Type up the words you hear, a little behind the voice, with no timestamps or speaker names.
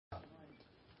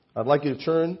I'd like you to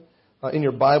turn in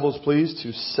your Bibles, please,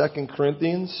 to 2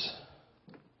 Corinthians.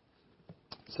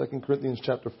 2 Corinthians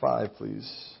chapter 5,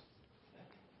 please.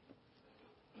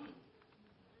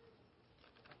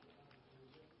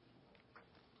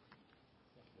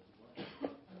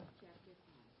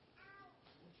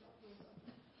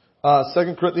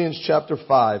 Second Corinthians chapter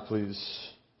 5, please.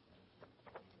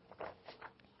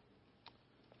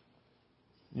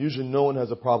 Usually no one has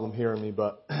a problem hearing me,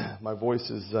 but my voice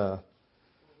is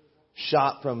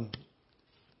shot from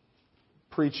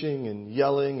preaching and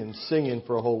yelling and singing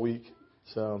for a whole week.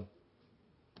 So,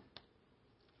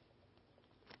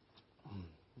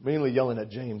 mainly yelling at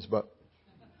James, but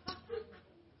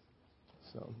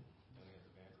so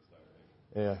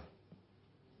yeah,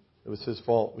 it was his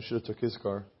fault. We should have took his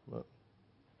car. But,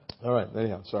 all right.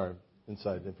 Anyhow, sorry,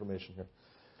 inside information here.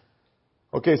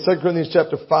 Okay, 2 Corinthians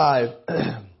chapter 5,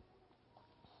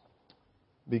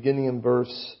 beginning in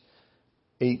verse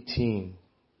 18.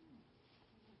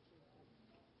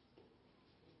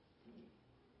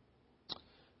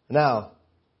 Now,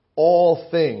 all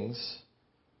things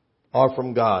are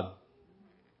from God,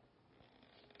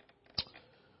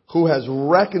 who has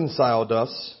reconciled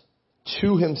us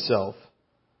to himself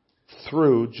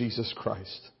through Jesus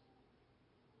Christ,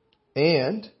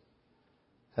 and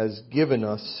has given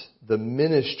us the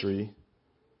ministry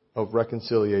of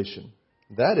reconciliation.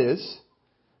 That is,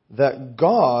 that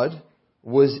God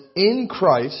was in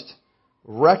Christ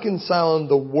reconciling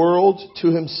the world to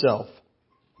himself,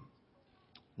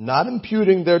 not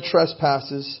imputing their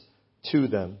trespasses to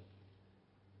them,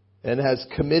 and has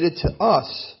committed to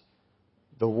us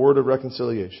the word of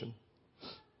reconciliation.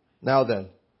 Now then,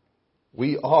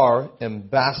 we are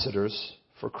ambassadors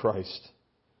for Christ.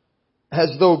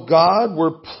 As though God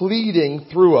were pleading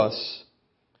through us,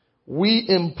 we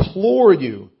implore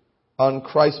you on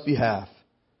Christ's behalf,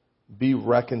 be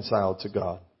reconciled to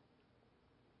God.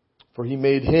 For he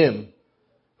made him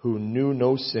who knew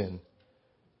no sin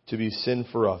to be sin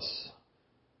for us,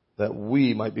 that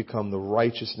we might become the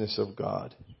righteousness of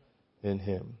God in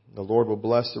him. The Lord will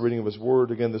bless the reading of his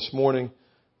word again this morning.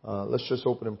 Let's just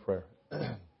open in prayer.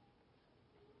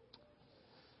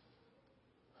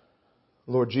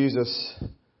 Lord Jesus,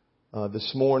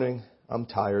 this morning I'm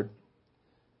tired.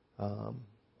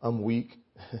 I'm weak.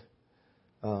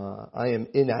 I am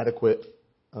inadequate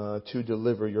to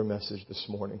deliver your message this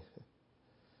morning.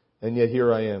 And yet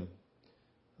here I am.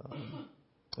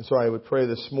 And so I would pray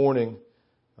this morning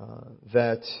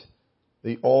that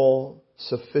the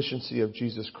all-sufficiency of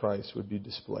Jesus Christ would be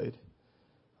displayed.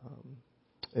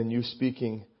 And you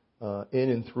speaking in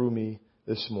and through me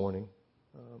this morning.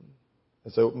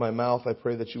 As I open my mouth, I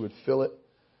pray that you would fill it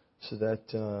so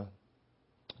that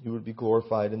you would be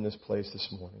glorified in this place this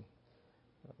morning.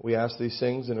 We ask these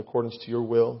things in accordance to your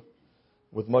will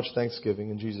with much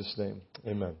thanksgiving in Jesus' name.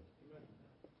 Amen.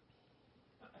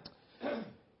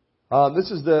 This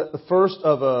is the first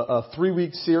of a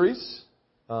 3-week series.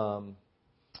 What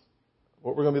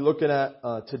we're going to be looking at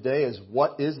today is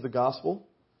what is the gospel.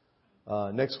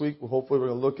 Next week, hopefully we're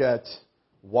going to look at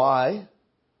why.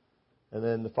 And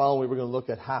then the following week, we're going to look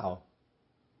at how.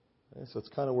 Okay, so it's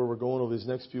kind of where we're going over these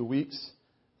next few weeks.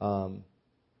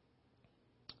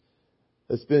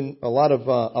 It's been a lot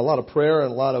of prayer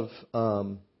and a lot of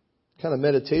kind of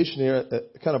meditation here.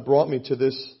 It kind of brought me to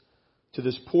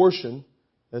this portion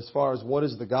as far as what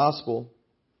is the gospel.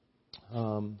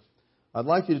 I'd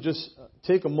like you to just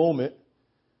take a moment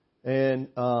and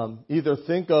either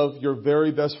think of your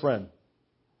very best friend,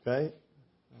 okay,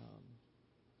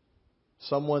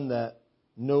 someone that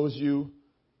knows you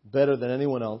better than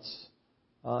anyone else.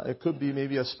 It could be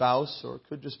maybe a spouse, or it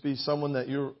could just be someone that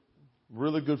you're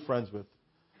really good friends with.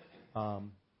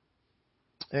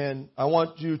 And I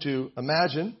want you to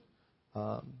imagine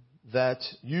that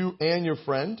you and your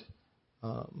friend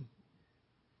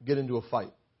get into a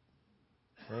fight,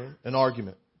 okay? An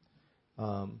argument.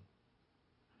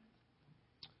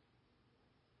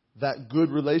 That good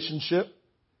relationship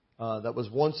that was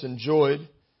once enjoyed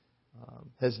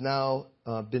has now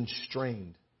been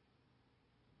strained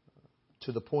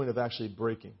to the point of actually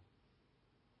breaking.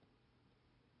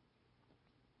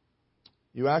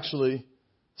 You actually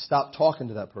stop talking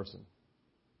to that person.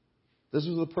 This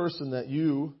was the person that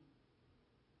you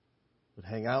would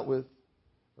hang out with,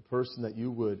 the person that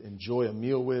you would enjoy a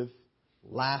meal with,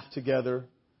 laugh together.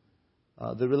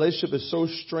 The relationship is so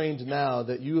strained now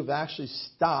that you have actually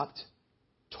stopped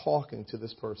talking to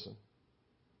this person.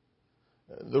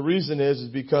 The reason is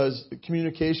because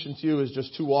communication to you is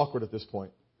just too awkward at this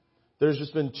point. There's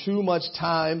just been too much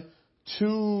time,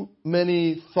 too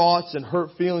many thoughts and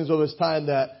hurt feelings over this time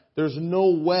that there's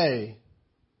no way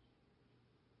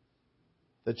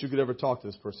that you could ever talk to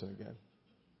this person again.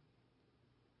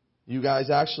 You guys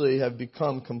actually have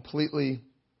become completely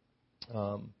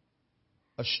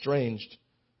estranged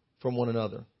from one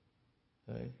another.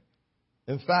 Okay?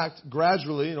 In fact,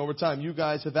 gradually and over time, you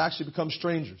guys have actually become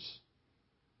strangers.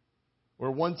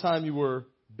 Where one time you were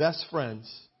best friends,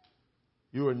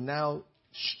 you are now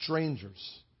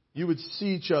strangers. You would see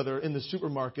each other in the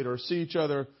supermarket or see each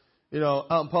other, out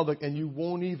in public, and you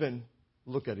won't even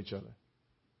look at each other.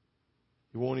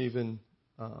 You won't even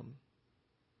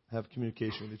have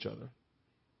communication with each other.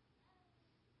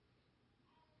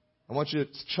 I want you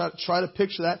to try to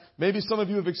picture that. Maybe some of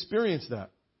you have experienced that.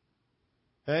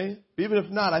 Okay? Even if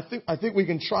not, I think we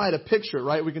can try to picture it,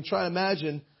 right? We can try to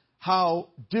imagine how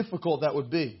difficult that would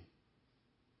be.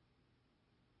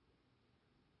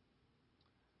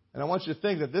 And I want you to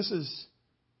think that this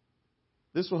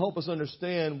will help us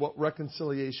understand what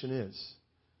reconciliation is.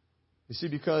 You see,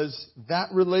 because that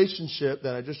relationship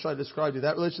that I just tried to describe to you,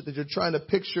 that relationship that you're trying to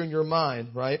picture in your mind,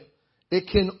 right? It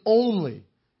can only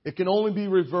be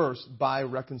reversed by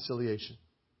reconciliation.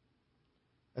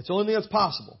 That's the only thing that's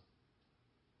possible.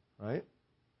 Right?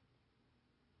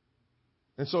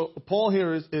 And so Paul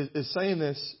here is saying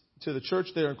this to the church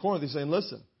there in Corinth. He's saying,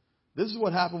 listen, this is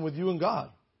what happened with you and God.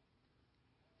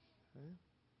 Okay?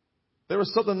 There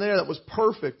was something there that was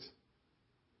perfect.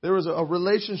 There was a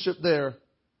relationship there.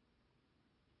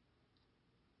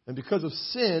 And because of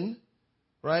sin,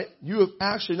 right, you have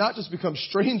actually not just become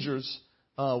strangers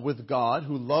with God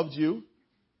who loved you,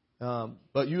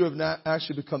 but you have not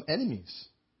actually become enemies.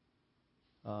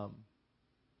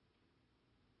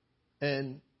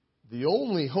 And the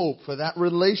only hope for that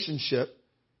relationship,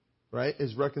 right,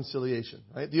 is reconciliation.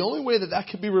 Right? The only way that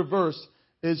can be reversed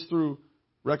is through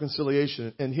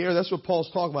reconciliation. And here, that's what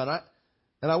Paul's talking about.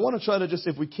 And I want to try to just,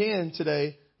 if we can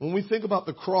today, when we think about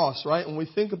the cross, right, when we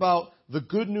think about the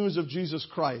good news of Jesus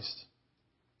Christ,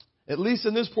 at least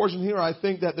in this portion here, I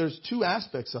think that there's two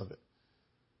aspects of it.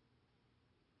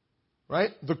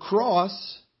 Right? The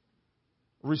cross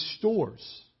restores.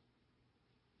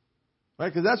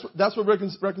 Right? Because that's what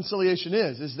reconciliation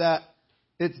is that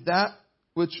it's that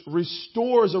which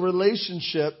restores a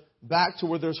relationship back to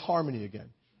where there's harmony again.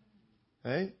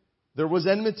 Okay? There was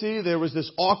enmity, there was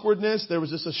this awkwardness, there was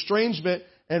this estrangement,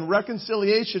 and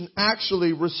reconciliation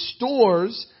actually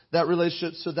restores that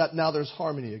relationship so that now there's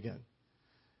harmony again.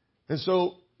 And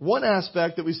so one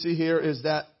aspect that we see here is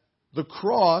that the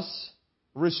cross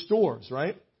restores,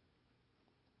 right?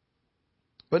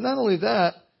 But not only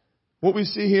that, what we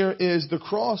see here is the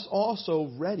cross also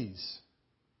readies.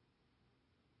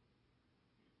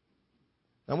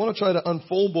 I want to try to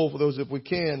unfold both of those if we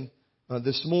can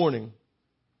this morning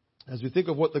as we think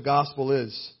of what the gospel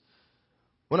is.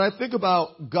 When I think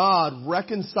about God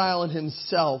reconciling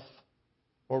himself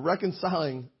or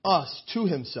reconciling us to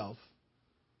himself,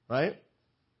 right?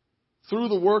 Through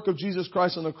the work of Jesus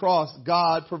Christ on the cross,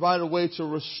 God provided a way to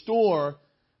restore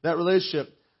that relationship.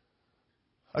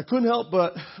 I couldn't help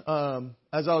but,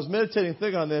 as I was meditating,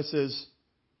 thinking on this, is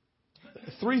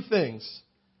three things,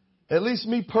 at least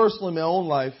me personally in my own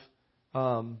life,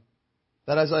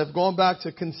 that as I've gone back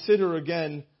to consider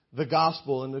again the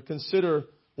gospel and to consider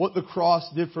what the cross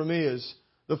did for me, is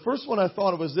the first one I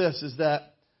thought of was this, is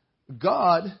that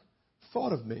God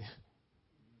thought of me.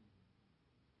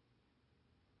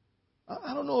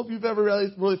 I don't know if you've ever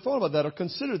really thought about that or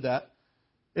considered that,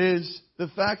 is the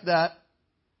fact that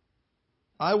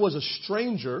I was a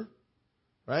stranger,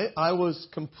 right? I was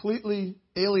completely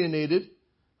alienated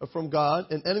from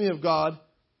God, an enemy of God,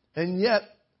 and yet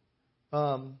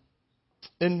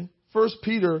in 1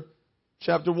 Peter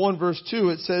chapter 1, verse 2,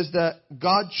 it says that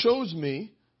God chose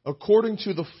me according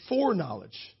to the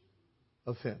foreknowledge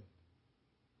of him.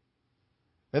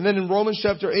 And then in Romans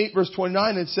chapter 8, verse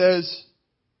 29, it says,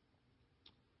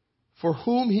 for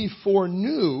whom he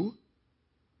foreknew,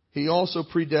 he also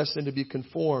predestined to be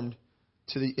conformed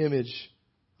to the image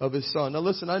of his Son. Now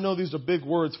listen, I know these are big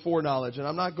words, foreknowledge, and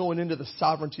I'm not going into the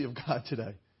sovereignty of God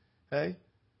today. Okay?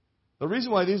 The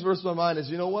reason why these verses are in my mind is,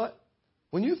 you know what?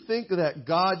 When you think that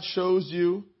God chose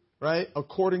you, right,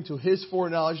 according to his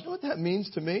foreknowledge, you know what that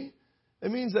means to me? It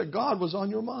means that God was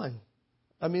on your mind.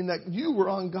 I mean, that you were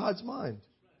on God's mind.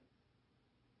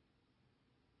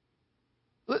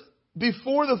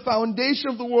 Before the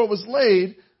foundation of the world was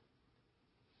laid,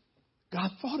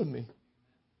 God thought of me.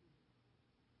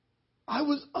 I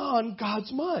was on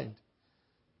God's mind.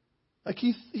 Like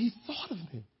he thought of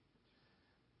me.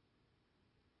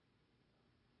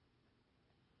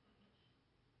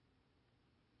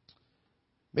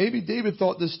 Maybe David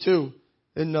thought this too.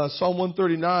 In Psalm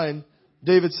 139,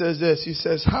 David says this. He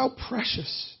says, how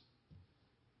precious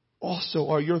also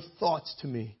are your thoughts to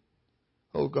me,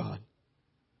 O God.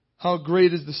 How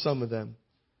great is the sum of them.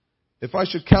 If I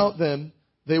should count them,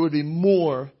 they would be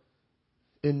more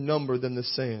in number than the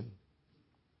sand.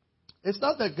 It's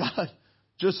not that God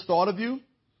just thought of you.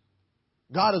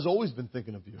 God has always been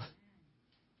thinking of you.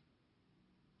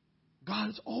 God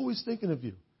is always thinking of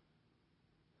you.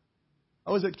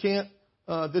 I was at camp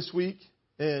this week,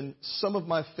 and some of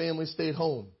my family stayed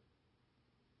home.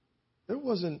 There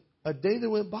wasn't a day that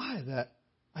went by that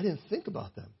I didn't think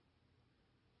about them.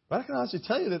 But I can honestly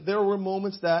tell you that there were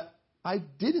moments that I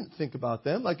didn't think about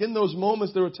them. Like in those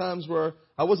moments, there were times where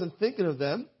I wasn't thinking of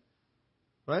them,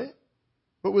 right?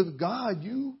 But with God,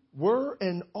 you were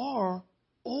and are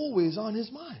always on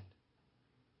His mind.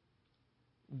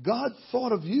 God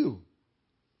thought of you.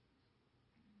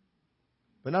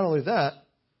 But not only that,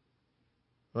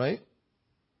 right?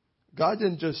 God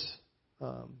didn't just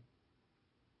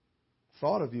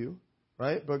thought of you,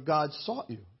 right? But God sought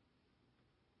you.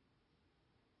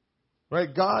 Right?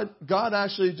 God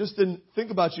actually just didn't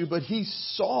think about you, but He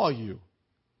saw you.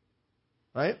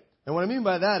 Right? And what I mean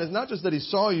by that is not just that He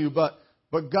saw you, but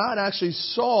God actually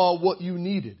saw what you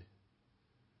needed.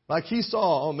 Like He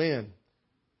saw, oh man,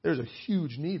 there's a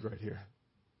huge need right here.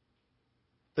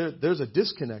 There's a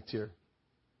disconnect here.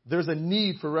 There's a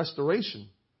need for restoration.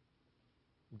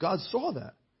 God saw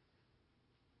that.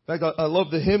 In fact, I love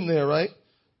the hymn there, right?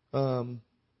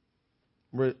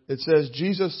 Where it says,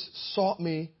 Jesus sought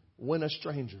me when a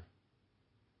stranger,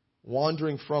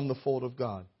 wandering from the fold of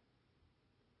God.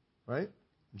 Right?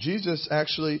 Jesus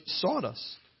actually sought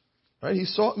us. Right? He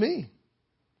sought me.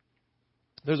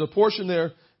 There's a portion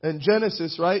there in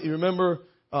Genesis, right? You remember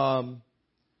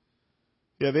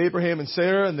you have Abraham and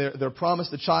Sarah, and they're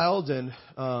promised a child, and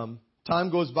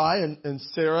time goes by, and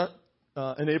Sarah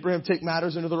and Abraham take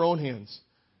matters into their own hands.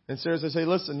 And Sarah says, hey,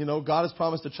 listen, God has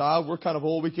promised a child. We're kind of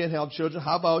old. We can't have children.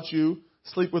 How about you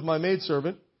sleep with my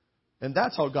maidservant? And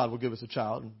that's how God will give us a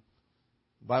child. And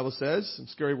the Bible says, some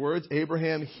scary words,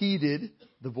 Abraham heeded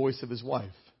the voice of his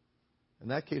wife. In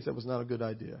that case, that was not a good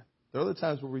idea. There are other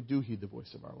times where we do heed the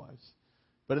voice of our wives.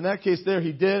 But in that case there,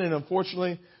 he did, and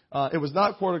unfortunately, it was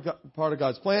not part of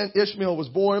God's plan. Ishmael was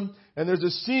born, and there's a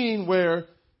scene where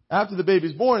after the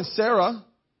baby's born, Sarah,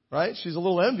 right, she's a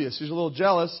little envious, she's a little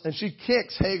jealous, and she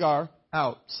kicks Hagar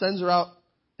out, sends her out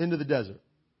into the desert,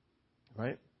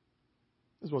 right?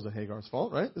 This wasn't Hagar's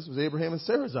fault, right? This was Abraham and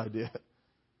Sarah's idea,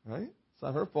 right? It's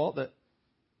not her fault that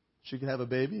she could have a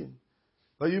baby.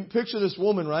 But you picture this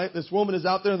woman, right? This woman is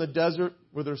out there in the desert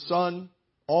with her son,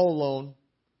 all alone,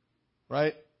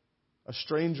 right? A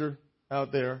stranger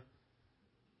out there.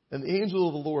 And the angel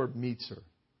of the Lord meets her.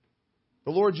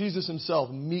 The Lord Jesus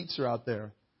Himself meets her out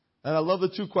there. And I love the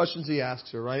two questions He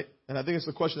asks her, right? And I think it's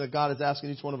the question that God is asking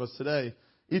each one of us today.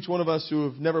 Each one of us who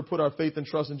have never put our faith and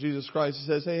trust in Jesus Christ, He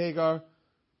says, hey, Hagar,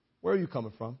 where are you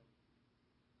coming from?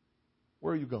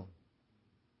 Where are you going?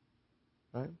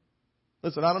 Right?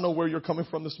 Listen, I don't know where you're coming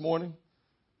from this morning.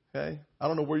 Okay? I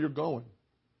don't know where you're going.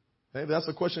 Okay? That's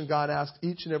the question God asks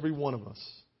each and every one of us.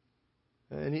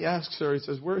 And He asks her, He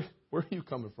says, where are you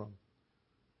coming from?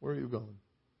 Where are you going?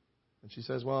 And she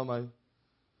says, well,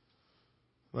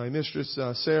 my mistress,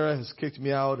 Sarah, has kicked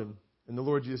me out. And the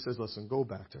Lord Jesus says, listen, go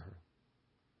back to her.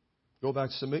 Go back,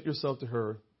 submit yourself to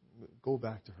her. Go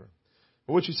back to her.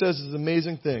 But what she says is an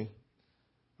amazing thing,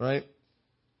 right?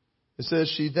 It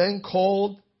says, she then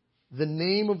called the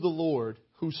name of the Lord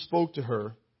who spoke to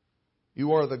her,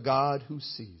 you are the God who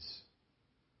sees.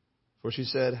 For she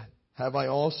said, have I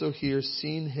also here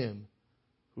seen Him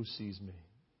who sees me?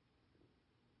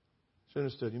 She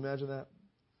understood. You imagine that?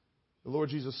 The Lord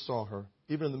Jesus saw her,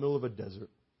 even in the middle of a desert,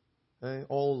 okay,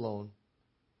 all alone.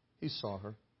 He saw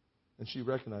her, and she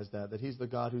recognized that He's the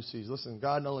God who sees. Listen,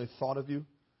 God not only thought of you,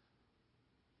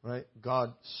 right?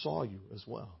 God saw you as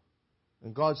well.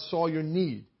 And God saw your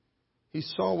need. He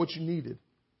saw what you needed.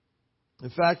 In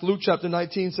fact, Luke chapter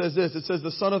 19 says this. It says,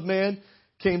 the Son of Man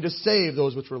came to save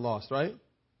those which were lost, right?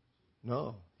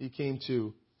 No, He came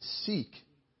to seek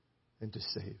and to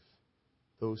save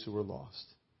those who were lost.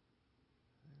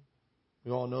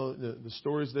 We all know the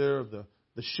stories there of the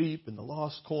sheep and the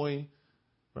lost coin,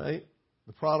 right?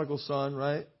 The prodigal son,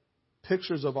 right?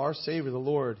 Pictures of our Savior, the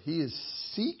Lord. He is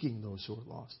seeking those who are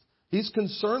lost. He's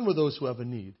concerned with those who have a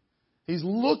need. He's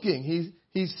looking.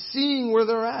 He's seeing where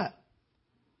they're at.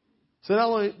 So not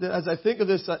only, as I think of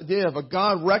this idea of a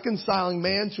God reconciling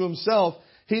man to Himself,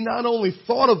 He not only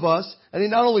thought of us, and He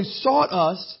not only sought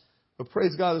us, but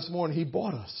praise God this morning, He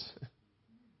bought us.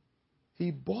 He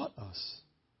bought us.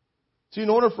 See, in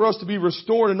order for us to be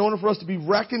restored, in order for us to be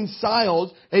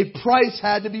reconciled, a price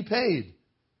had to be paid.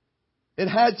 It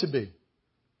had to be.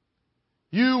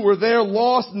 You were there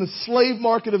lost in the slave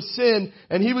market of sin,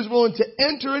 and He was willing to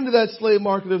enter into that slave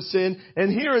market of sin.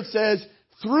 And here it says,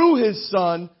 through His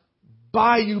Son,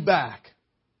 buy you back.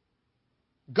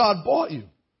 God bought you.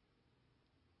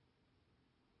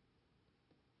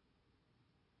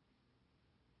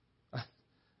 There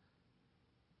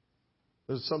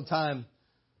was some time,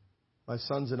 my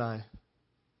sons and I,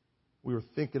 we were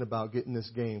thinking about getting this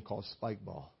game called Spike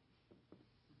Ball.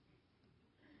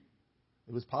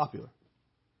 It was popular.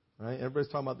 Right? Everybody's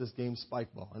talking about this game,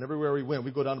 Spike Ball. And everywhere we went,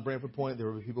 we go down to Branford Point,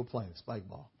 there were people playing Spike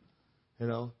Ball. You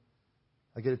know,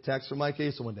 I get a text from Mike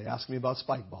Asa one day asking me about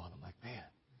Spike Ball. And I'm like, man,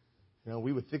 you know,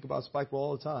 we would think about Spike Ball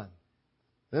all the time.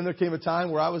 And then there came a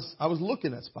time where I was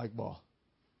looking at Spike Ball.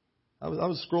 I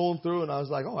was scrolling through and I was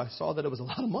like, oh, I saw that it was a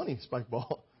lot of money, Spike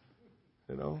Ball.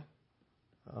 You know.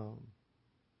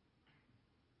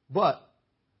 But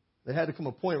there had to come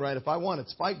a point, right? If I wanted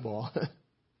Spike Ball,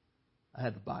 I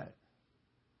had to buy it.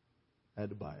 I had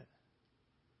to buy it.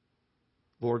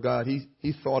 Lord God,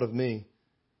 He thought of me,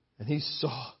 and He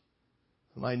saw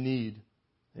my need,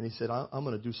 and He said, I'm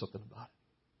going to do something about it.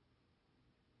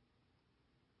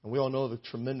 And we all know the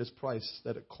tremendous price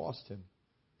that it cost Him,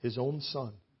 His own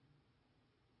Son.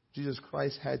 Jesus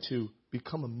Christ had to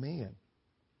become a man,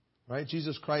 right?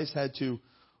 Jesus Christ had to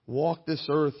walk this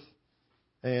earth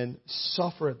and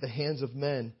suffer at the hands of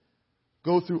men,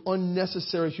 go through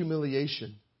unnecessary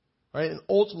humiliation, right? And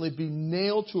ultimately be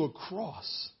nailed to a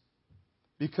cross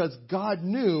because God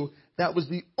knew that was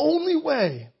the only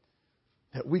way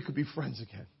that we could be friends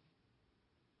again,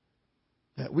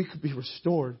 that we could be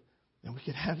restored and we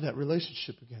could have that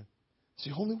relationship again. It's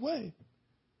the only way.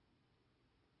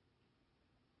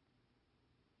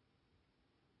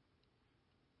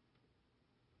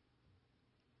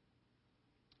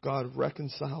 God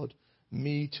reconciled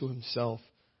me to Himself.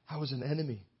 I was an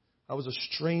enemy. I was a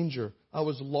stranger. I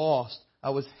was lost.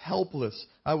 I was helpless.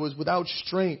 I was without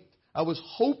strength. I was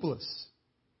hopeless.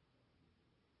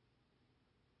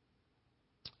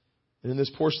 And in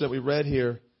this portion that we read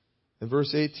here, in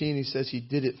verse 18, He says He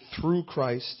did it through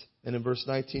Christ. And in verse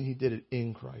 19, He did it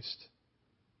in Christ.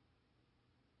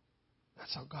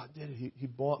 That's how God did it. He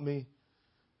bought me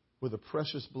with the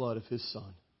precious blood of His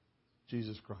Son,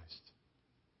 Jesus Christ.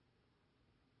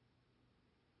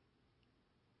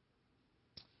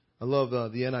 I love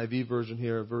the NIV version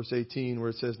here, verse 18, where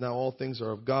it says, now all things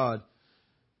are of God.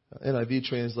 NIV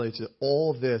translates it,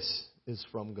 all this is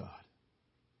from God.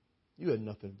 You had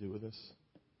nothing to do with this.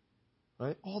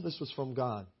 Right? All this was from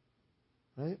God.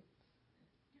 Right?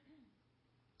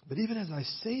 But even as I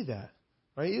say that,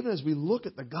 right, even as we look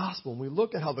at the gospel and we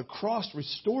look at how the cross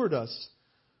restored us,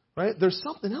 right, there's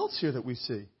something else here that we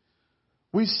see.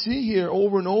 We see here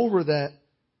over and over that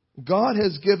God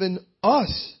has given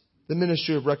us the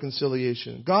ministry of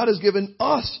reconciliation. God has given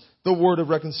us the word of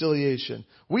reconciliation.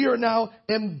 We are now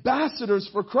ambassadors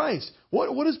for Christ.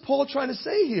 What is Paul trying to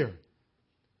say here?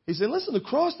 He said, listen, the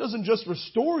cross doesn't just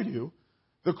restore you.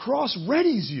 The cross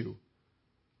readies you.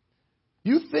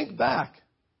 You think back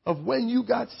of when you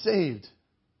got saved.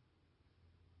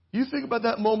 You think about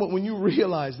that moment when you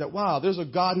realize that, wow, there's a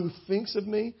God who thinks of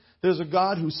me. There's a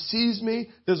God who sees me.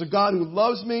 There's a God who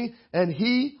loves me. And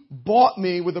He bought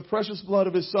me with the precious blood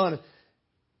of His Son.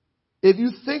 If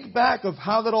you think back of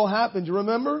how that all happened, you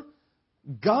remember?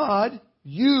 God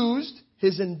used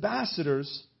His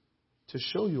ambassadors to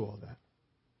show you all that.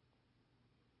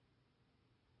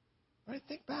 Right?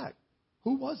 Think back.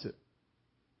 Who was it?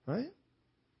 Right?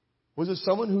 Was it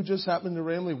someone who just happened to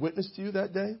randomly witness to you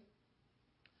that day?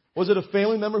 Was it a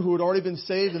family member who had already been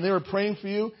saved and they were praying for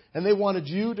you and they wanted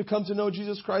you to come to know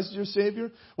Jesus Christ as your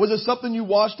Savior? Was it something you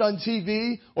watched on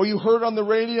TV or you heard on the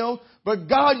radio? But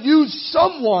God used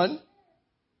someone.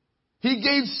 He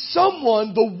gave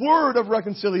someone the word of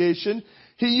reconciliation.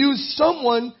 He used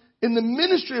someone in the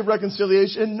ministry of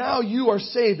reconciliation, and now you are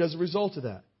saved as a result of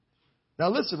that. Now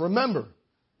listen, remember,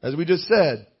 as we just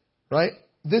said, right?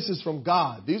 This is from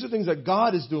God. These are things that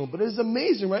God is doing. But it is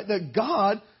amazing, right, that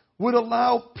God would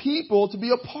allow people to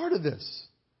be a part of this.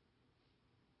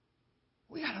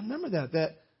 We got to remember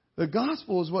that the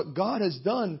gospel is what God has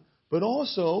done, but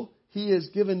also He has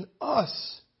given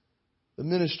us the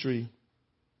ministry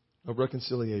of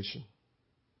reconciliation.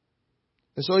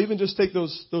 And so even just take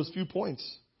those few points,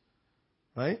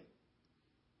 right?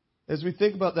 As we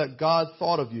think about that God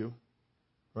thought of you,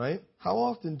 right? How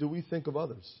often do we think of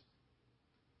others?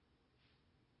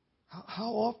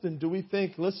 How often do we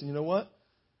think, listen, you know what?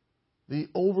 The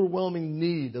overwhelming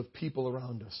need of people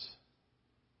around us.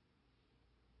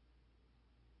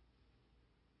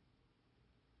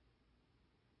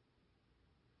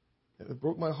 It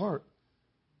broke my heart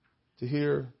to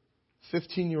hear a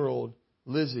 15-year-old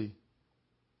Lizzie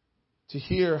to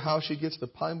hear how she gets to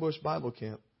Pine Bush Bible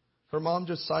Camp. Her mom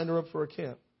just signed her up for a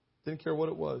camp. Didn't care what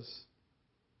it was.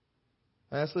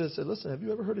 I asked Lizzie, I said, listen, have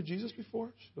you ever heard of Jesus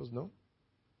before? She goes, no.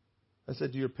 I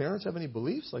said, do your parents have any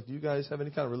beliefs? Like, do you guys have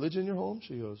any kind of religion in your home?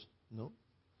 She goes, no.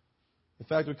 In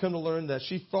fact, we come to learn that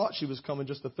she thought she was coming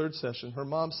just the third session. Her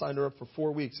mom signed her up for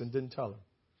 4 weeks and didn't tell her.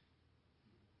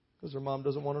 Because her mom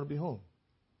doesn't want her to be home.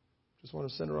 Just want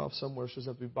to send her off somewhere she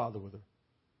doesn't have to be bothered with her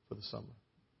for the summer.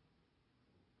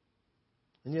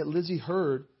 And yet Lizzie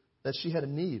heard that she had a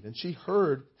need. And she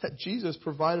heard that Jesus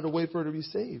provided a way for her to be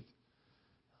saved.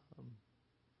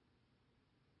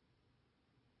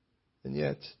 And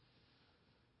yet,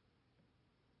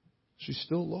 she's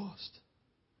still lost.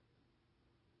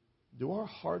 Do our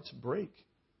hearts break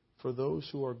for those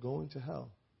who are going to hell?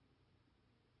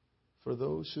 For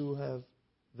those who have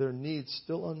their needs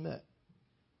still unmet?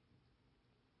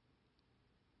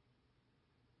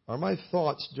 Are my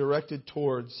thoughts directed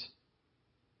towards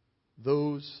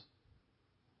those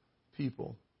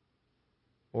people?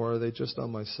 Or are they just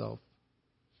on myself?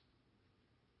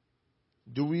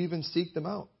 Do we even seek them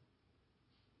out?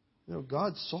 You know,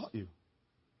 God sought you.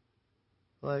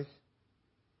 Like,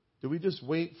 do we just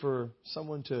wait for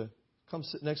someone to come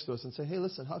sit next to us and say, hey,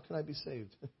 listen, how can I be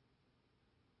saved?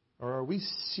 Or are we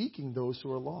seeking those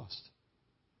who are lost?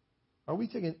 Are we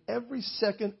taking every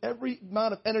second, every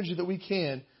amount of energy that we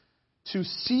can to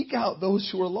seek out those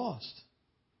who are lost?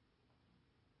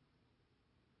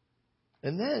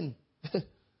 And then,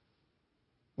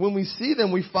 when we see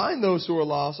them, we find those who are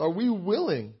lost, are we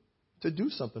willing to do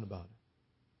something about it?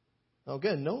 Now,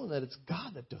 again, knowing that it's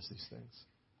God that does these things.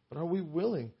 But are we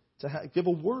willing to give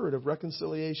a word of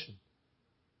reconciliation?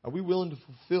 Are we willing to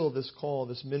fulfill this call,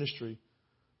 this ministry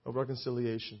of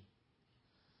reconciliation?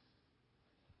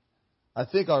 I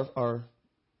think our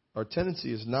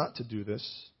tendency is not to do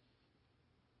this.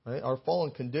 Right? Our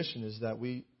fallen condition is that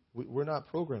we're not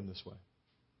programmed this way.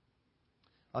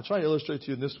 I'll try to illustrate to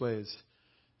you in this way.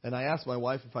 And I asked my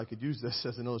wife if I could use this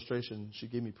as an illustration. She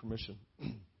gave me permission.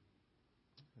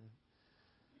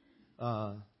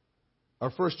 Our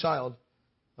first child,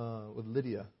 with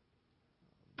Lydia,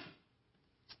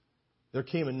 there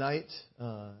came a night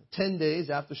 10 days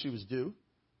after she was due,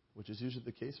 which is usually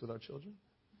the case with our children,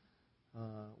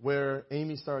 where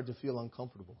Amy started to feel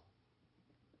uncomfortable.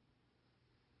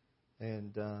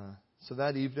 And so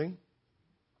that evening,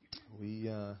 we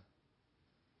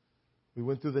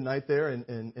went through the night there,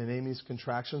 and Amy's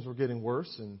contractions were getting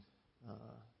worse, and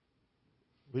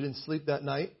we didn't sleep that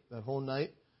whole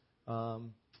night.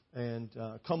 And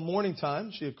come morning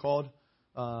time, she had called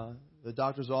the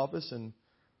doctor's office, and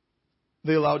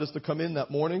they allowed us to come in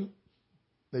that morning.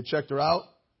 They checked her out.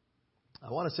 I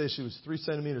want to say she was 3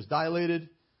 centimeters dilated.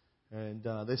 And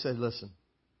they said, listen,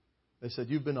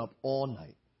 you've been up all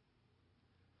night.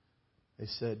 They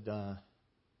said, why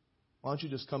don't you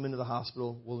just come into the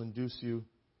hospital? We'll induce you,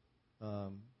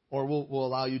 or we'll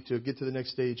allow you to get to the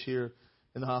next stage here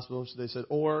in the hospital. So they said,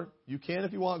 or you can,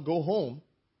 if you want, go home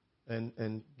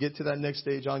and get to that next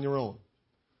stage on your own.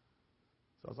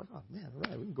 So I was like, oh, man, all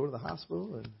right, we can go to the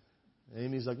hospital. And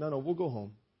Amy's like, no, we'll go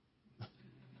home.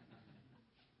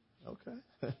 Okay.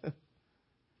 It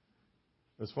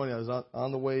was funny. I was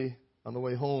on the way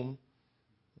home,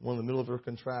 in the middle of her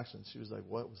contractions. She was like,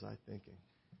 what was I thinking?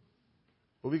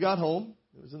 But we got home.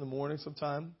 It was in the morning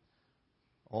sometime.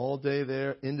 All day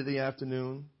there, into the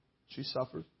afternoon. She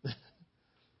suffered.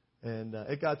 And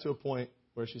it got to a point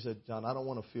where she said, John, I don't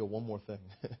want to feel one more thing.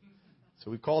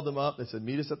 So we called them up. They said,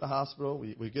 meet us at the hospital.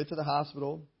 We get to the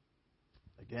hospital.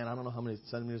 Again, I don't know how many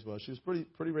centimeters it was. She was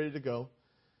pretty ready to go.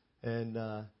 And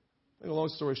long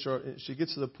story short, she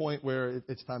gets to the point where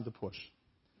it's time to push.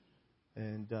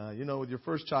 And, with your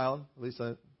first child, at least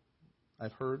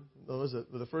I've heard,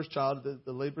 with the first child,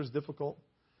 the labor is difficult.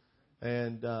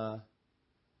 And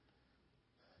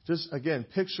just, again,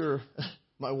 picture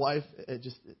my wife,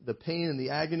 just the pain and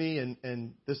the agony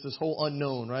and this whole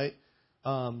unknown, right?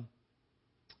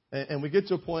 And we get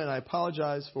to a point, and I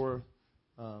apologize for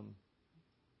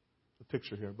the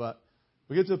picture here, but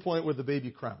we get to the point where the baby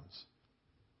crowns.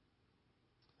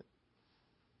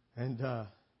 And the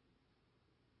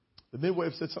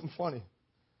midwife said something funny.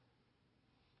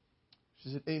 She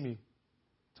said, Amy,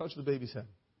 touch the baby's head.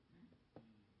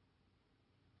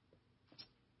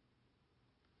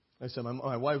 I said,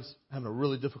 my wife's having a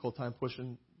really difficult time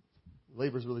pushing.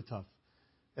 Labor's really tough.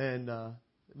 And the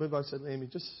midwife said, Amy,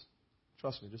 just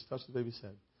trust me, just touch the baby's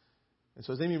head. And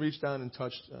so as Amy reached down and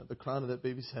touched the crown of that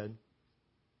baby's head,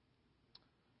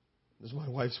 these are my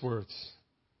wife's words.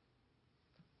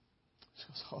 She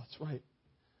goes, oh, that's right.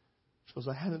 She goes,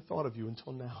 I hadn't thought of you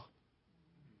until now.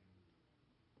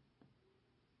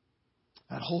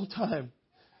 that whole time,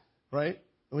 right?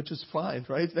 Which is fine,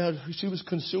 right? Now she was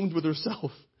consumed with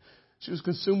herself. She was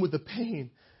consumed with the pain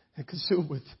and consumed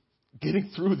with getting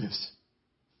through this.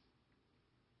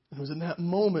 And it was in that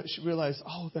moment she realized,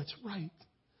 oh, that's right.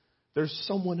 There's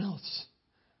someone else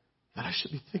that I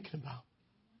should be thinking about.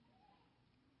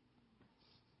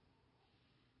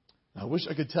 I wish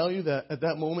I could tell you that at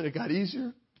that moment it got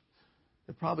easier.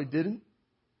 It probably didn't.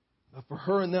 But for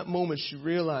her in that moment, she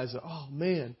realized that, oh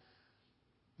man,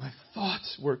 my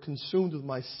thoughts were consumed with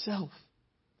myself.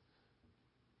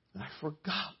 And I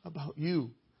forgot about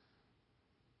you.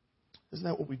 Isn't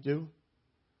that what we do?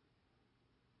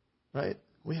 Right?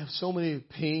 We have so many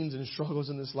pains and struggles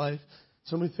in this life,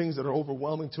 so many things that are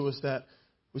overwhelming to us that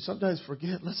we sometimes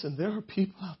forget, listen, there are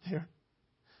people out there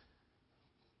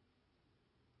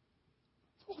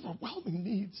with overwhelming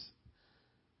needs.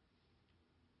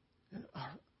 And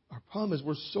our problem is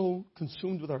we're so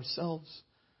consumed with ourselves.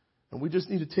 And we just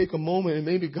need to take a moment, and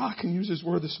maybe God can use His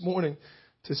word this morning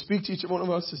to speak to each one of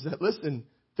us, is that, listen,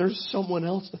 there's someone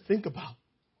else to think about.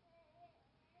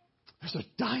 There's a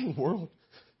dying world.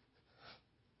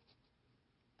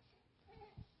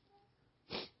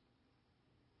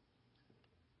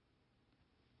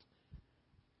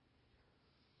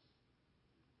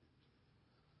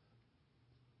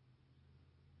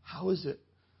 How is it?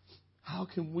 How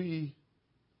can we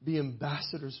be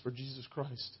ambassadors for Jesus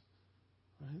Christ?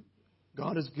 Right?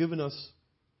 God has given us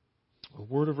a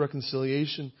word of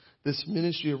reconciliation, this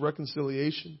ministry of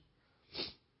reconciliation.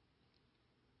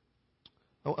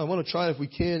 I want to try, if we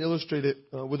can, illustrate it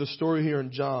with a story here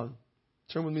in John.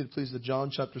 Turn with me, please, to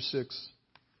John chapter 6.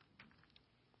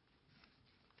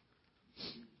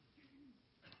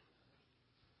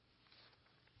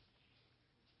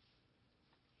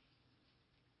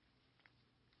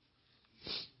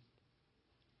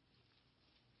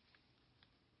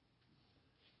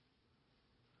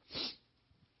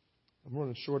 I'm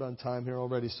running short on time here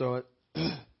already, so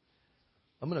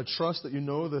I'm going to trust that you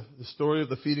know the story of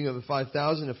the feeding of the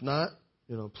 5,000. If not,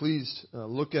 please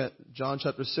look at John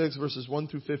chapter 6, verses 1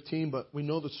 through 15. But we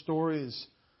know the story is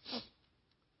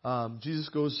Jesus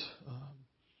goes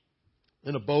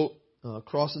in a boat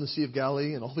crossing the Sea of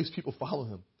Galilee, and all these people follow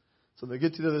him. So they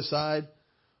get to the other side.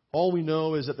 All we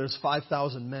know is that there's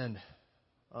 5,000 men.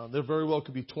 There very well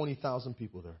could be 20,000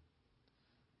 people there.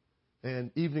 And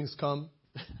evenings come.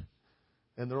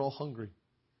 And they're all hungry.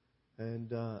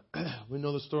 And we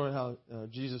know the story how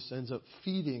Jesus ends up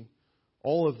feeding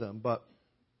all of them. But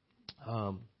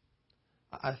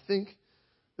I think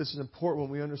this is important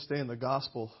when we understand the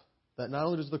gospel, that not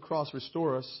only does the cross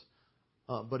restore us,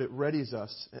 but it readies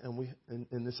us.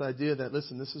 And this idea that,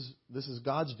 listen, this is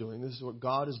God's doing. This is what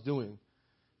God is doing.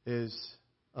 Is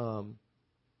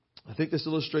I think this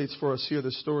illustrates for us here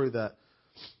the story that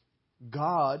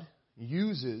God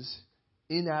uses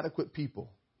inadequate people,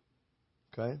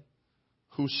 okay,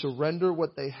 who surrender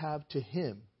what they have to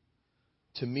Him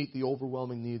to meet the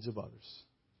overwhelming needs of others.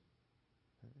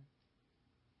 Okay?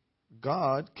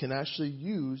 God can actually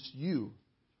use you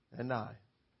and I,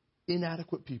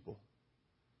 inadequate people,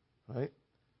 right,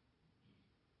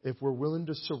 if we're willing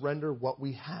to surrender what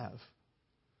we have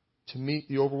to meet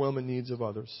the overwhelming needs of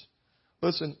others.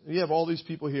 Listen, you have all these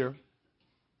people here.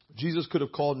 Jesus could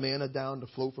have called manna down to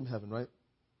flow from heaven, right?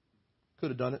 Could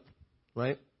have done it,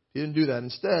 right? He didn't do that.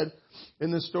 Instead,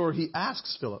 in this story, he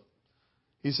asks Philip.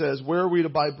 He says, where are we to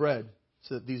buy bread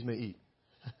so that these may eat?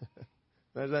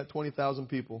 Imagine that, 20,000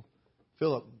 people.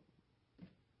 Philip,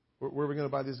 where are we going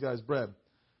to buy these guys bread?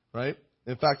 Right?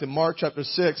 In fact, in Mark chapter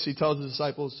 6, he tells his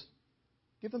disciples,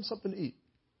 give them something to eat.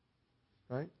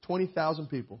 Right? 20,000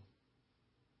 people,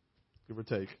 give or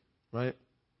take. Right?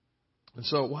 And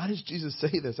so why does Jesus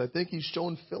say this? I think he's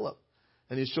shown Philip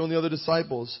and he's shown the other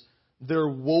disciples their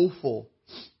woeful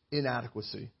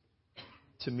inadequacy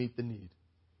to meet the need.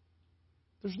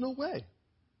 There's no way.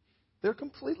 They're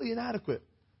completely inadequate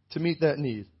to meet that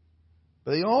need.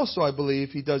 But he also, I believe,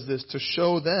 he does this to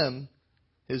show them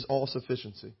his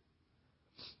all-sufficiency.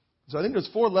 So I think there's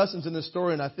 4 lessons in this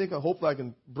story, and I think hopefully I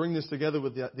can bring this together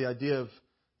with the idea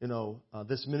of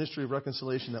this ministry of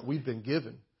reconciliation that we've been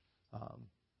given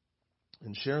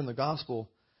in sharing the gospel.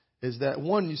 Is that,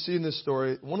 one, you see in this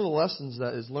story, one of the lessons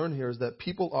that is learned here is that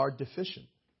people are deficient.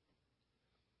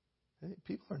 Okay?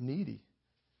 People are needy.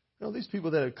 These people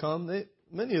that had come,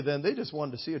 many of them, they just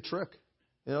wanted to see a trick.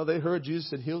 They heard Jesus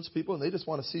had healed people, and they just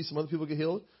want to see some other people get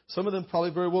healed. Some of them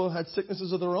probably very well had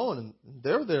sicknesses of their own, and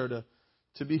they're there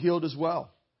to be healed as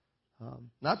well.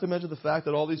 Not to mention the fact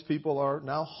that all these people are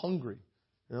now hungry.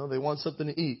 They want something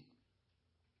to eat.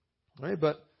 Right?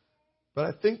 But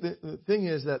I think the thing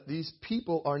is that these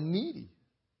people are needy,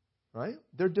 right?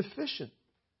 They're deficient.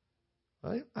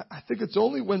 Right? I think it's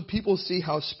only when people see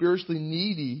how spiritually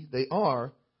needy they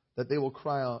are that they will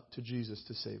cry out to Jesus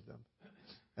to save them.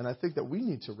 And I think that we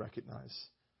need to recognize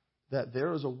that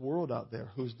there is a world out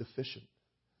there who's deficient.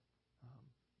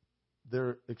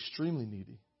 They're extremely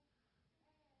needy.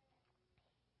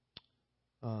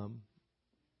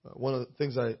 One of the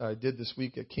things I did this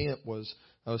week at camp was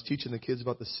I was teaching the kids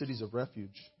about the cities of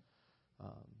refuge.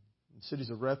 Cities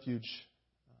of refuge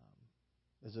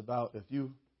is about if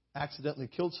you accidentally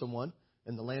killed someone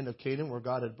in the land of Canaan where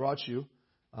God had brought you,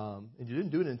 and you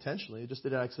didn't do it intentionally, you just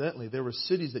did it accidentally, there were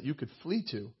cities that you could flee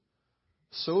to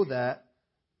so that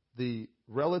the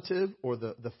relative or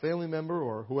the family member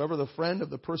or whoever the friend of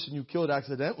the person you killed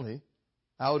accidentally,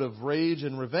 out of rage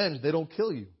and revenge, they don't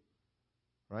kill you.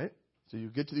 Right? So you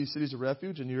get to these cities of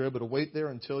refuge and you're able to wait there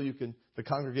until the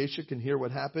congregation can hear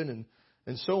what happened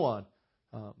and so on.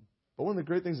 But one of the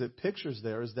great things it pictures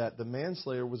there is that the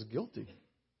manslayer was guilty.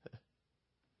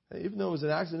 Even though it was an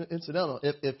accident incidental,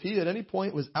 if he at any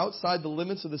point was outside the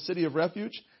limits of the city of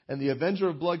refuge and the avenger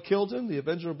of blood killed him, the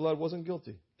avenger of blood wasn't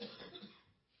guilty.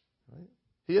 Right?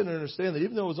 He had to understand that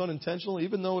even though it was unintentional,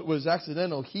 even though it was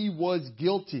accidental, he was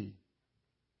guilty.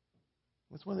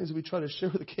 That's one of the things that we try to share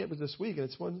with the campers this week, and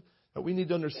it's one that we need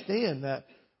to understand that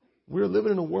we're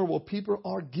living in a world where people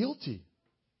are guilty.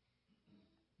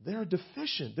 They're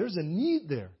deficient. There's a need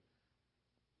there.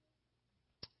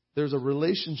 There's a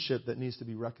relationship that needs to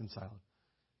be reconciled,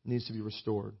 needs to be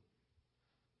restored.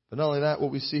 But not only that,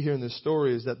 what we see here in this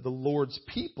story is that the Lord's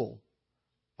people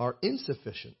are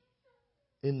insufficient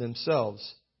in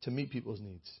themselves to meet people's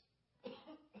needs.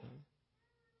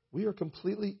 We are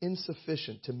completely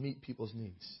insufficient to meet people's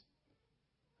needs.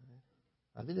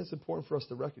 I think that's important for us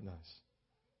to recognize.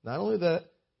 Not only that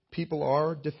people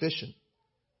are deficient,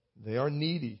 they are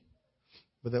needy,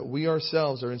 but that we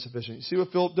ourselves are insufficient. You see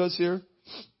what Philip does here?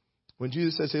 When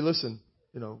Jesus says, hey, listen,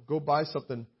 go buy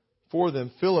something for them,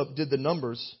 Philip did the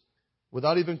numbers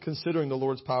without even considering the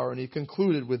Lord's power, and he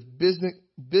concluded with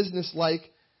business-like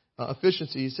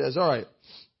efficiency. He says, all right,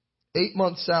 8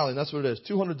 months' salary, and that's what it is.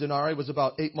 200 denarii was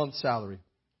about 8 months' salary.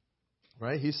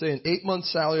 Right? He's saying 8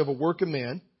 months' salary of a working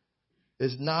man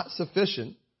is not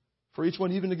sufficient for each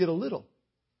one even to get a little.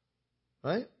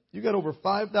 Right? You got over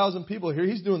 5,000 people here.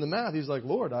 He's doing the math. He's like,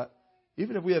 Lord,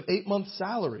 even if we have 8 months'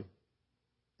 salary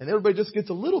and everybody just gets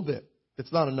a little bit,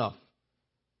 it's not enough.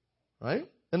 Right?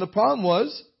 And the problem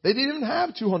was they didn't even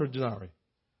have 200 denarii.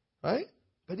 Right?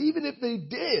 But even if they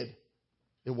did,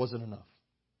 it wasn't enough.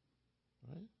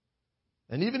 Right?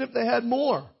 And even if they had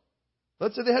more,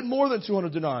 let's say they had more than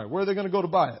 200 denarii, where are they going to go to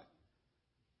buy it?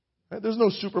 Right? There's no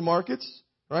supermarkets,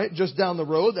 right, just down the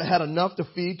road that had enough to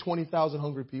feed 20,000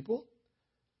 hungry people.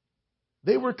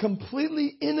 They were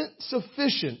completely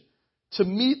insufficient to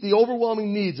meet the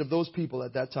overwhelming needs of those people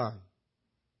at that time.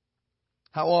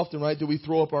 How often, right, do we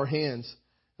throw up our hands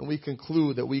and we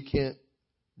conclude that we can't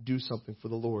do something for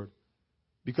the Lord?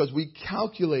 Because we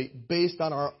calculate based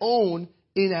on our own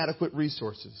inadequate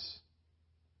resources.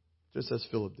 Just as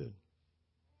Philip did.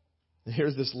 And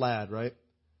here's this lad, right?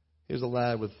 Here's a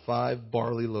lad with 5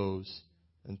 barley loaves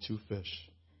and 2 fish.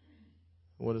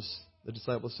 What does the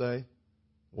disciples say?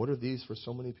 What are these for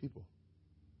so many people?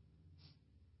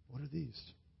 What are these?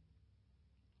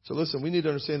 So listen, we need to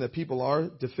understand that people are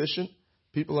deficient,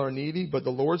 people are needy, but the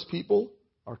Lord's people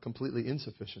are completely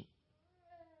insufficient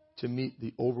to meet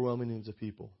the overwhelming needs of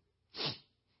people.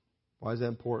 Why is that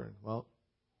important? Well,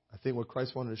 I think what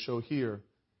Christ wanted to show here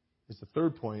is the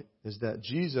third point, is that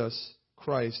Jesus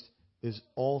Christ is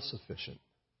all sufficient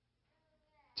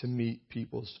to meet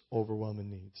people's overwhelming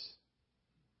needs.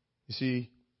 You see,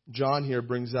 John here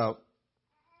brings out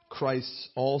Christ's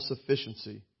all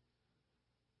sufficiency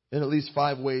in at least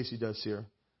 5 ways he does here.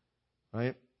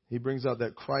 Right? He brings out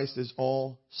that Christ is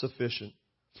all sufficient.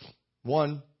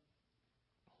 1,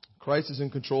 Christ is in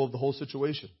control of the whole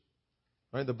situation.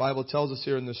 Right? The Bible tells us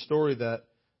here in this story that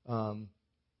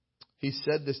he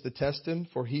said this to test him,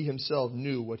 for he himself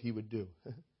knew what he would do.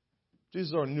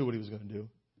 Jesus already knew what he was going to do.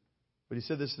 But he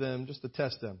said this to them just to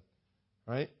test them.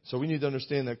 Right? So we need to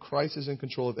understand that Christ is in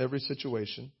control of every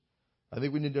situation. I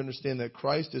think we need to understand that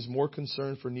Christ is more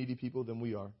concerned for needy people than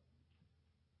we are.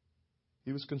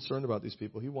 He was concerned about these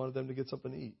people. He wanted them to get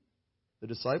something to eat. The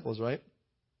disciples, right?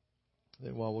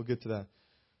 Well, we'll get to that.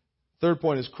 Third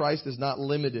point is Christ is not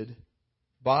limited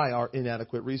by our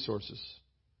inadequate resources.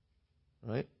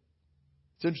 Right?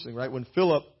 It's interesting, right? When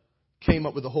Philip came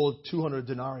up with the whole 200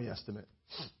 denarii estimate,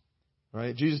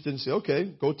 right? Jesus didn't say,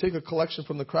 okay, go take a collection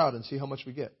from the crowd and see how much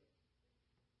we get.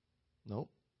 No.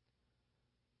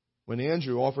 When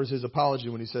Andrew offers his apology,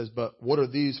 when he says, but what are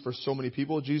these for so many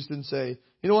people? Jesus didn't say,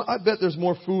 you know what, I bet there's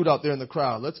more food out there in the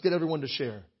crowd. Let's get everyone to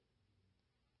share.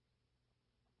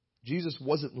 Jesus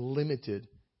wasn't limited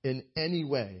in any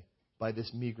way by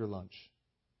this meager lunch.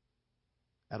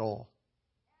 At all.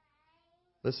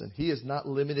 Listen, he is not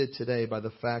limited today by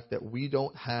the fact that we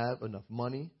don't have enough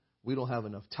money, we don't have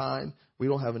enough time, we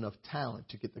don't have enough talent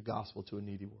to get the gospel to a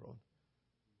needy world.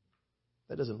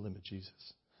 That doesn't limit Jesus.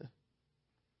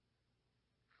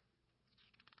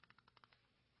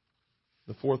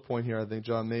 The fourth point here I think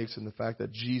John makes in the fact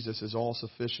that Jesus is all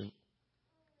sufficient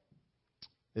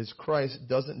is Christ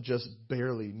doesn't just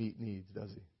barely meet needs,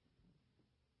 does he?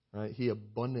 Right? He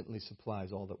abundantly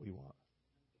supplies all that we want.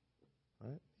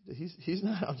 Right? He's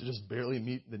not out to just barely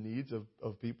meet the needs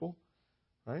of people.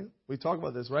 Right? We talk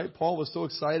about this, right? Paul was so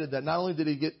excited that not only did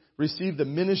he receive the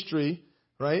ministry,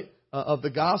 right, of the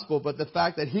gospel, but the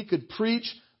fact that he could preach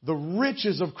the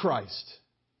riches of Christ.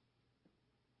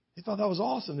 He thought that was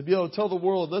awesome to be able to tell the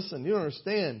world, listen, you don't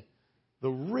understand the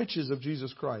riches of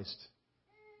Jesus Christ.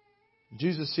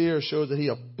 Jesus here shows that he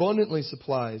abundantly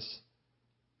supplies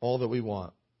all that we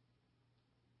want.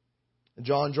 And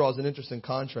John draws an interesting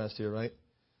contrast here, right?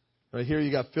 Right here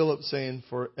you got Philip saying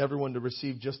for everyone to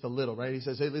receive just a little, right? He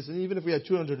says, hey, listen, even if we had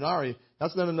 200 denarii,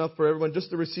 that's not enough for everyone just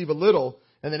to receive a little.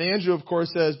 And then Andrew, of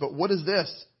course, says, but what is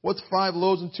this? What's 5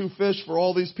 loaves and 2 fish for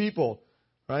all these people,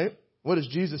 right? What does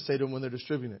Jesus say to them when they're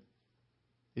distributing it?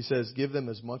 He says, give them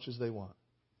as much as they want.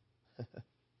 He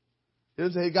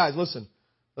doesn't say, hey, guys, listen,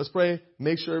 let's pray.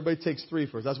 Make sure everybody takes 3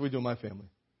 first. That's what we do in my family.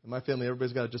 In my family,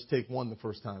 everybody's got to just take 1 the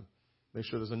first time. Make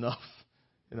sure there's enough,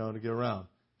 to get around.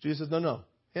 Jesus says, no.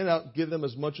 Hand out, give them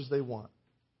as much as they want.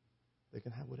 They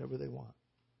can have whatever they want.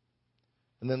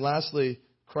 And then lastly,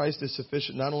 Christ is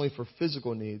sufficient not only for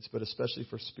physical needs, but especially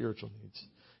for spiritual needs.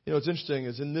 What's interesting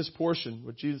is in this portion,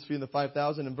 with Jesus feeding the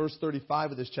 5,000, in verse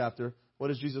 35 of this chapter, what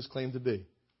does Jesus claim to be?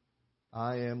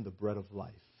 I am the bread of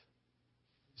life.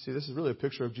 See, this is really a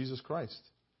picture of Jesus Christ.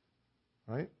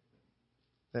 Right?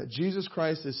 That Jesus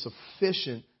Christ is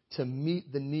sufficient to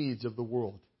meet the needs of the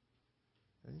world.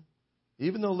 Okay?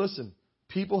 Even though, listen,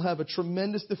 people have a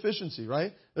tremendous deficiency,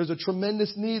 right? There's a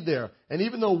tremendous need there. And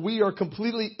even though we are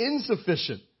completely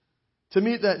insufficient to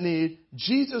meet that need,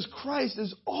 Jesus Christ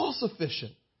is all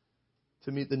sufficient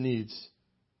to meet the needs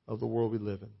of the world we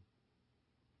live in.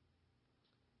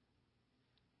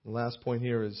 The last point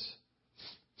here is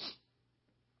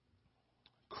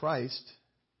Christ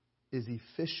is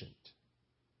efficient,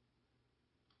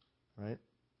 right?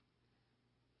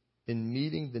 In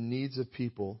meeting the needs of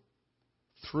people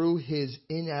through his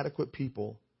inadequate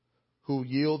people who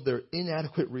yield their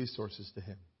inadequate resources to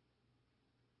him.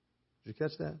 Did you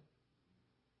catch that?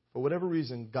 For whatever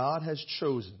reason, God has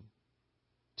chosen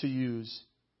to use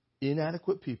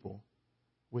inadequate people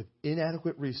with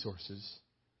inadequate resources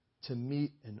to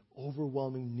meet an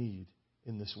overwhelming need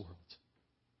in this world.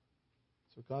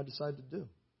 That's what God decided to do.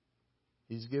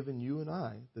 He's given you and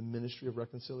I the ministry of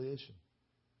reconciliation.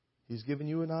 He's given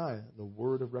you and I the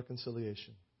word of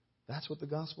reconciliation. That's what the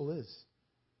gospel is.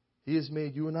 He has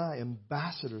made you and I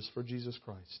ambassadors for Jesus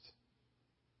Christ.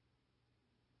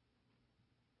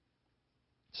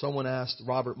 Someone asked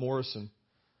Robert Morrison,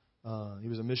 he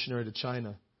was a missionary to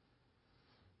China.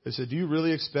 They said, do you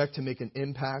really expect to make an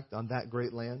impact on that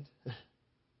great land?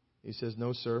 He says,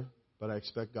 no, sir, but I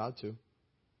expect God to.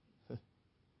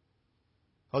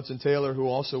 Hudson Taylor, who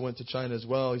also went to China as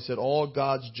well, he said, all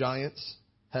God's giants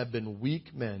have been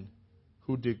weak men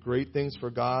who did great things for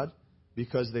God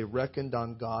because they reckoned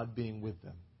on God being with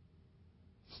them.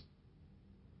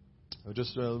 I was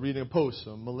just reading a post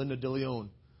of Melinda de Leon,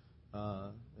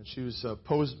 and she was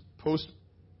posed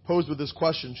with this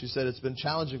question. She said it's been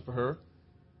challenging for her,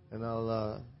 and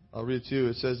I'll read it to you.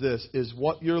 It says this: is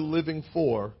what you're living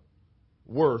for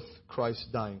worth Christ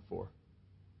dying for?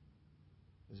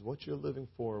 Is what you're living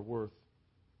for worth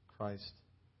Christ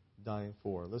dying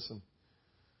for? Listen,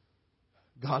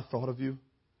 God thought of you.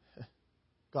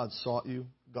 God sought you.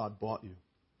 God bought you.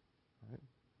 Right?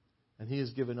 And He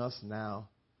has given us now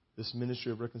this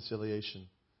ministry of reconciliation.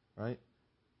 Right?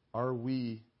 Are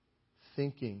we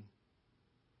thinking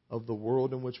of the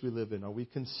world in which we live in? Are we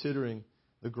considering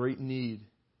the great need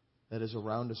that is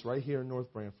around us right here in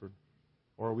North Branford?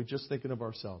 Or are we just thinking of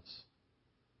ourselves?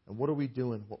 And what are we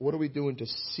doing? What are we doing to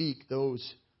seek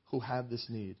those who have this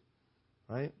need?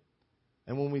 Right?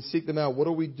 And when we seek them out, what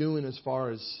are we doing as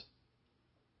far as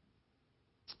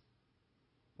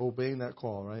obeying that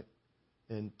call, right?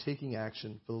 And taking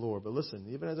action for the Lord. But listen,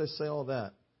 even as I say all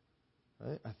that,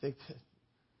 right, I think that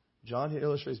John here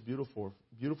illustrates beautiful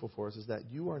for us is that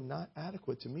you are not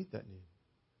adequate to meet that need.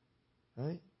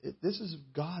 Right? This is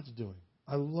God's doing.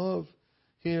 I love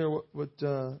hearing what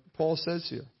Paul says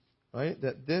here. Right?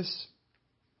 That this,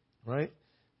 right,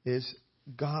 is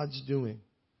God's doing.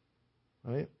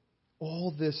 Right?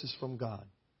 All this is from God.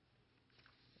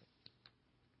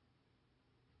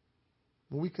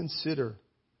 When we consider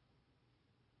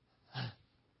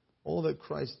all that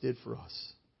Christ did for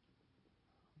us,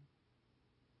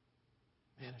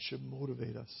 man, it should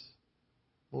motivate us.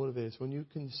 Motivate us. When you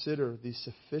consider the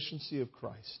sufficiency of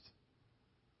Christ,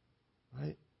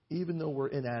 right? Even though we're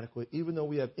inadequate, even though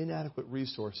we have inadequate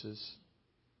resources,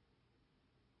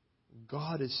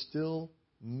 God is still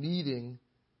meeting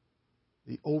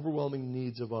the overwhelming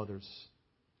needs of others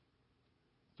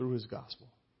through His gospel.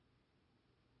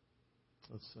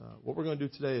 What we're going to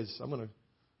do today is I'm going to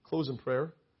close in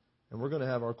prayer, and we're going to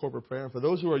have our corporate prayer. And for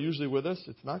those who are usually with us,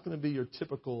 it's not going to be your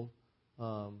typical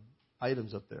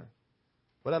items up there.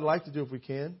 What I'd like to do, if we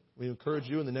can, we encourage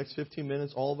you in the next 15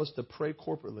 minutes, all of us, to pray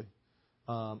corporately.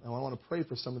 And I want to pray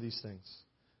for some of these things.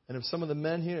 And if some of the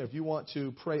men here, if you want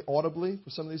to pray audibly for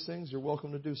some of these things, you're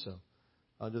welcome to do so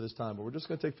under this time. But we're just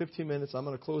going to take 15 minutes. I'm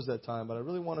going to close that time. But I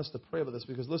really want us to pray about this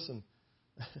because, listen,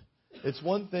 it's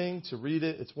one thing to read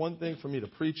it. It's one thing for me to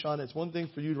preach on it. It's one thing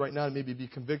for you right now to maybe be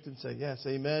convicted and say, yes,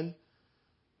 amen.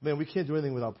 Man, we can't do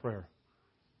anything without prayer.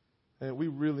 And we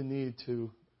really need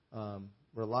to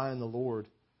rely on the Lord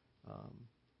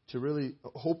to really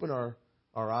open our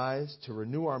eyes, to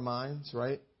renew our minds,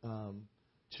 right?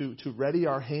 To ready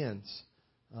our hands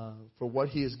for what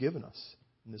He has given us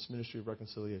in this ministry of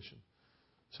reconciliation.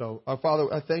 So, our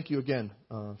Father, I thank You again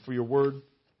for Your word.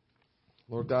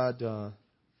 Lord God, we're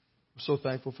so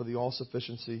thankful for the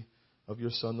all-sufficiency of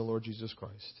Your Son, the Lord Jesus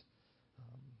Christ.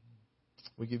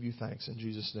 We give You thanks in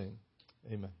Jesus' name.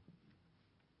 Amen.